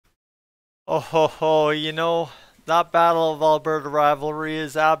Oh ho ho, that Battle of Alberta rivalry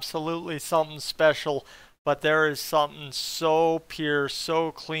is absolutely something special, but there is something so pure,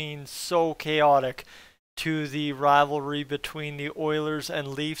 so clean, so chaotic to the rivalry between the Oilers and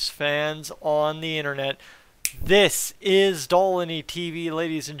Leafs fans on the internet. This is Dolynny TV,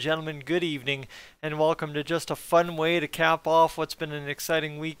 ladies and gentlemen. Good evening, and welcome to just a fun way to cap off what's been an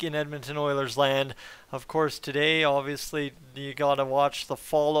exciting week in Edmonton Oilers land. Of course, today, obviously, you gotta watch the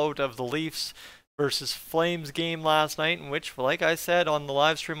fallout of the Leafs versus Flames game last night, in which, like I said on the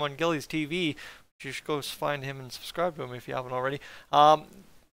live stream on Gillies TV, you should go find him and subscribe to him if you haven't already.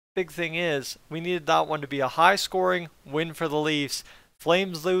 Big thing is, we needed that one to be a high-scoring win for the Leafs.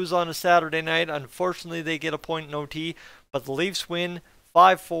 Flames lose on a Saturday night. Unfortunately, they get a point in OT, but the Leafs win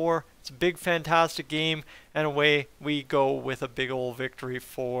 5-4. It's a big, fantastic game, and away we go with a big old victory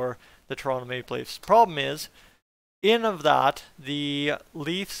for the Toronto Maple Leafs. Problem is, in of that, the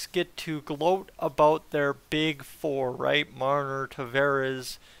Leafs get to gloat about their big four, right? Marner,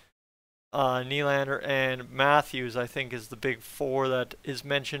 Tavares, Nylander, and Matthews, I think, is the big four that is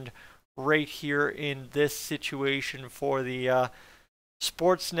mentioned right here in this situation for the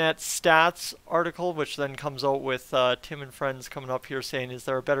Sportsnet stats article, which then comes out with Tim and friends coming up here saying, is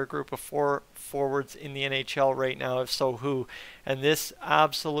there a better group of four forwards in the NHL right now? If so, who? And this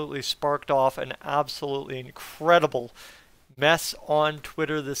absolutely sparked off an absolutely incredible mess on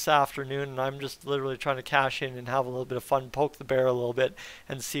Twitter this afternoon, and I'm just literally trying to cash in and have a little bit of fun, poke the bear a little bit,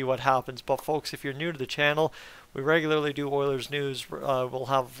 and see what happens. But folks, if you're new to the channel, we regularly do Oilers news. We'll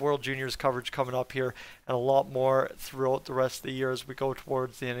have World Juniors coverage coming up here, and a lot more throughout the rest of the year as we go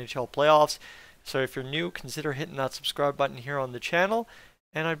towards the NHL playoffs. So if you're new, consider hitting that subscribe button here on the channel,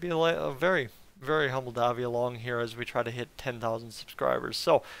 and I'd be very, very humbled to have you along here as we try to hit 10,000 subscribers.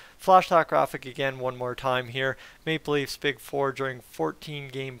 So, flash that graphic again one more time here. Maple Leafs big four during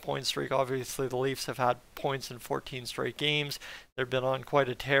 14-game point streak. Obviously, the Leafs have had points in 14 straight games. They've been on quite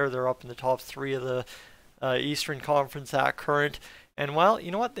a tear. They're up in the top three of the Eastern Conference at current. And well,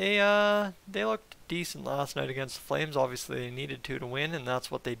 you know what? They looked decent last night against the Flames. Obviously, they needed to win, and that's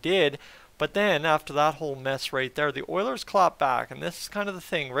what they did. But then, after that whole mess right there, the Oilers clapped back. And this is kind of the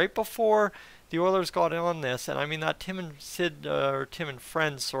thing. Right before the Oilers got in on this, and I mean that Tim and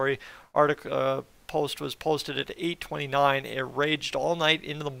Friends, article post was posted at 8:29. It raged all night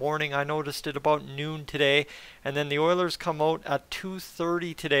into the morning. I noticed it about noon today, and then the Oilers come out at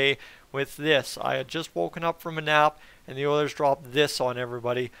 2:30 today with this. I had just woken up from a nap, and the Oilers dropped this on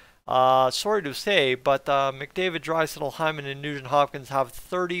everybody. Sorry to say, but McDavid, Draisaitl, Hyman, and Nugent Hopkins have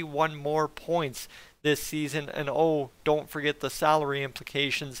 31 more points this season, and oh, don't forget the salary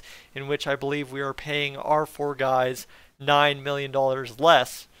implications, in which I believe we are paying our four guys $9 million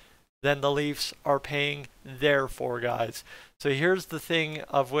less than the Leafs are paying their four guys. So here's the thing,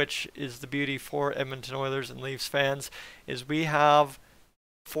 of which is the beauty for Edmonton Oilers and Leafs fans, is we have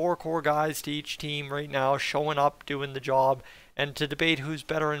four core guys to each team right now showing up, doing the job, and to debate who's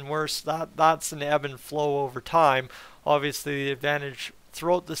better and worse, that's an ebb and flow over time. Obviously, the advantage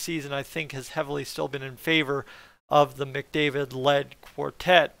throughout the season, I think, has heavily still been in favor of the McDavid-led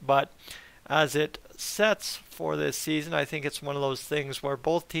quartet, but as it sets for this season, I think it's one of those things where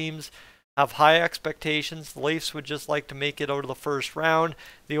both teams have high expectations. The Leafs would just like to make it out of the first round.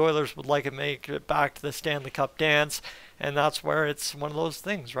 The Oilers would like to make it back to the Stanley Cup dance, and that's where it's one of those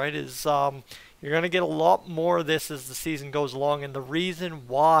things, right, is you're going to get a lot more of this as the season goes along, and the reason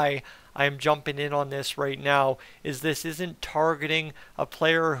why I'm jumping in on this right now is this isn't targeting a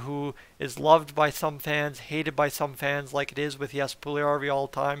player who is loved by some fans, hated by some fans, like it is with Yes Puljujärvi all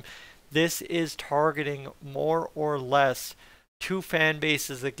the time. This is targeting more or less two fan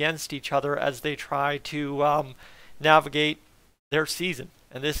bases against each other as they try to navigate their season.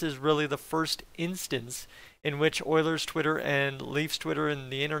 And this is really the first instance in which Oilers Twitter and Leafs Twitter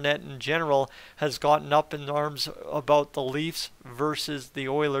and the internet in general has gotten up in arms about the Leafs versus the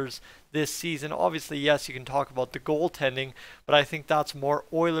Oilers this season. Obviously, yes, you can talk about the goaltending, but I think that's more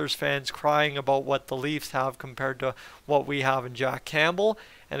Oilers fans crying about what the Leafs have compared to what we have in Jack Campbell.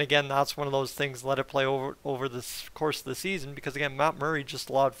 And again, that's one of those things, let it play over the course of the season, because again, Matt Murray just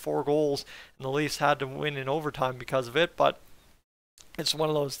allowed 4 goals, and the Leafs had to win in overtime because of it, but it's one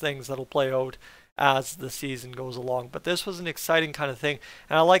of those things that'll play out as the season goes along. But this was an exciting kind of thing,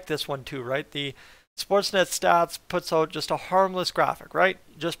 and I like this one too, right? The Sportsnet Stats puts out just a harmless graphic, right?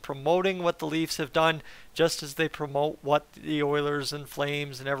 Just promoting what the Leafs have done, just as they promote what the Oilers and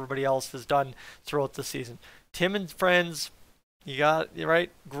Flames and everybody else has done throughout the season. Tim and Friends, you got,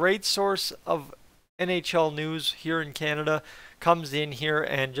 right? Great source of NHL news here in Canada comes in here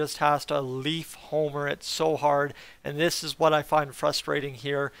and just has to Leaf homer it so hard. And this is what I find frustrating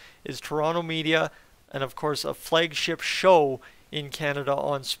here is Toronto media and of course a flagship show in Canada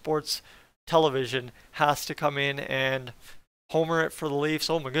on sports television has to come in and homer it for the Leafs.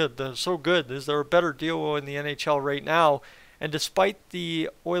 Oh my god, they're so good. Is there a better duo in the NHL right now? And despite the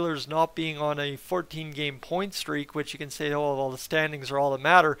Oilers not being on a 14-game point streak, which you can say, oh, well, the standings are all that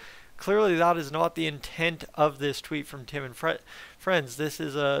matter, clearly that is not the intent of this tweet from Tim and Friends. This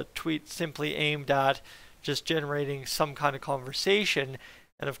is a tweet simply aimed at just generating some kind of conversation.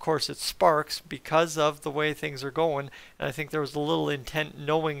 And of course it sparks because of the way things are going. And I think there was a little intent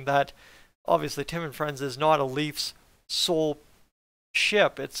knowing that obviously Tim and Friends is not a Leafs sole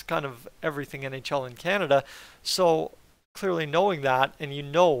ship. It's kind of everything NHL in Canada. So clearly knowing that, and you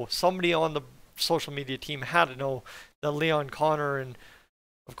know somebody on the social media team had to know that Leon Connor and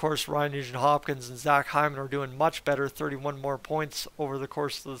of course Ryan Nugent-Hopkins and Zach Hyman are doing much better, 31 more points over the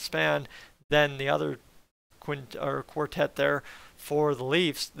course of the span than the other quartet there for the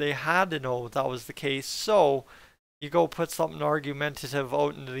Leafs. They had to know that was the case, so you go put something argumentative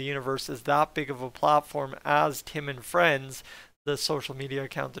out into the universe as that big of a platform as Tim and Friends, the social media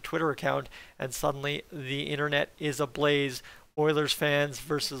account, the Twitter account, and suddenly the internet is ablaze. Oilers fans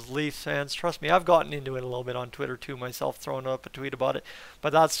versus Leafs fans. Trust me, I've gotten into it a little bit on Twitter too myself, throwing up a tweet about it.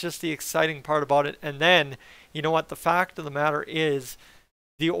 But that's just the exciting part about it. And then, you know what? The fact of the matter is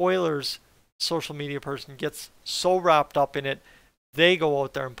the Oilers social media person gets so wrapped up in it, they go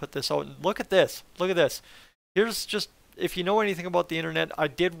out there and put this out. And look at this. Look at this. Here's just, if you know anything about the internet, I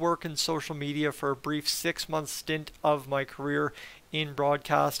did work in social media for a brief 6-month stint of my career in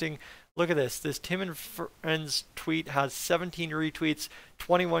broadcasting. Look at this. This Tim and Friends tweet has 17 retweets,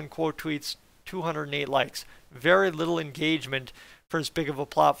 21 quote tweets, 208 likes. Very little engagement for as big of a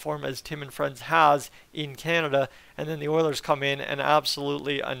platform as Tim and Friends has in Canada. And then the Oilers come in and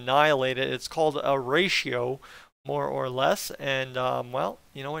absolutely annihilate it. It's called a ratio, more or less. And, well,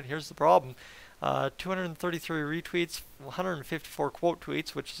 you know what? Here's the problem. 233 retweets, 154 quote tweets,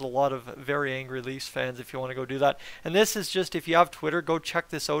 which is a lot of very angry Leafs fans if you want to go do that. And this is just, if you have Twitter, go check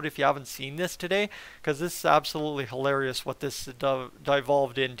this out if you haven't seen this today, because this is absolutely hilarious what this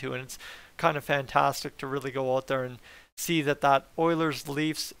devolved into, and it's kind of fantastic to really go out there and see that Oilers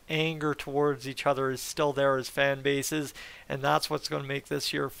Leafs anger towards each other is still there as fan bases, and that's what's going to make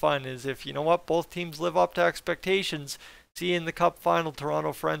this year fun, is if, you know what, both teams live up to expectations. See you in the Cup final,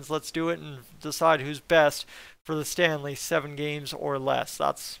 Toronto Friends. Let's do it and decide who's best for the Stanley, 7 games or less.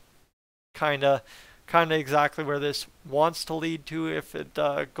 That's kind of exactly where this wants to lead to if it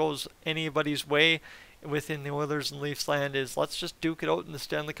goes anybody's way within the Oilers and Leafs land, is let's just duke it out in the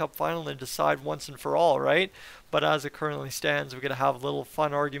Stanley Cup final and decide once and for all, right? But as it currently stands, we're going to have little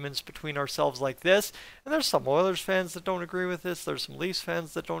fun arguments between ourselves like this. And there's some Oilers fans that don't agree with this. There's some Leafs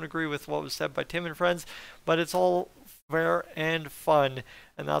fans that don't agree with what was said by Tim and Friends. But it's all fair and fun,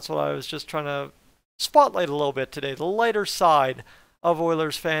 and that's what I was just trying to spotlight a little bit today, the lighter side of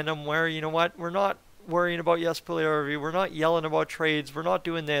Oilers fandom, where, you know what, we're not worrying about Jesper Learvi, we're not yelling about trades, we're not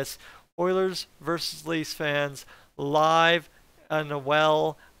doing this. Oilers versus Leafs fans, live and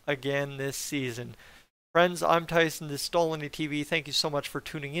well again this season. Friends, I'm Tyson, this is Dolynny TV. Thank you so much for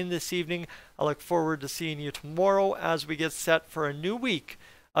tuning in this evening. I look forward to seeing you tomorrow as we get set for a new week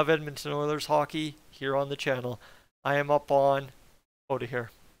of Edmonton Oilers hockey here on the channel. I am up on out of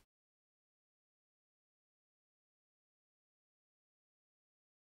here.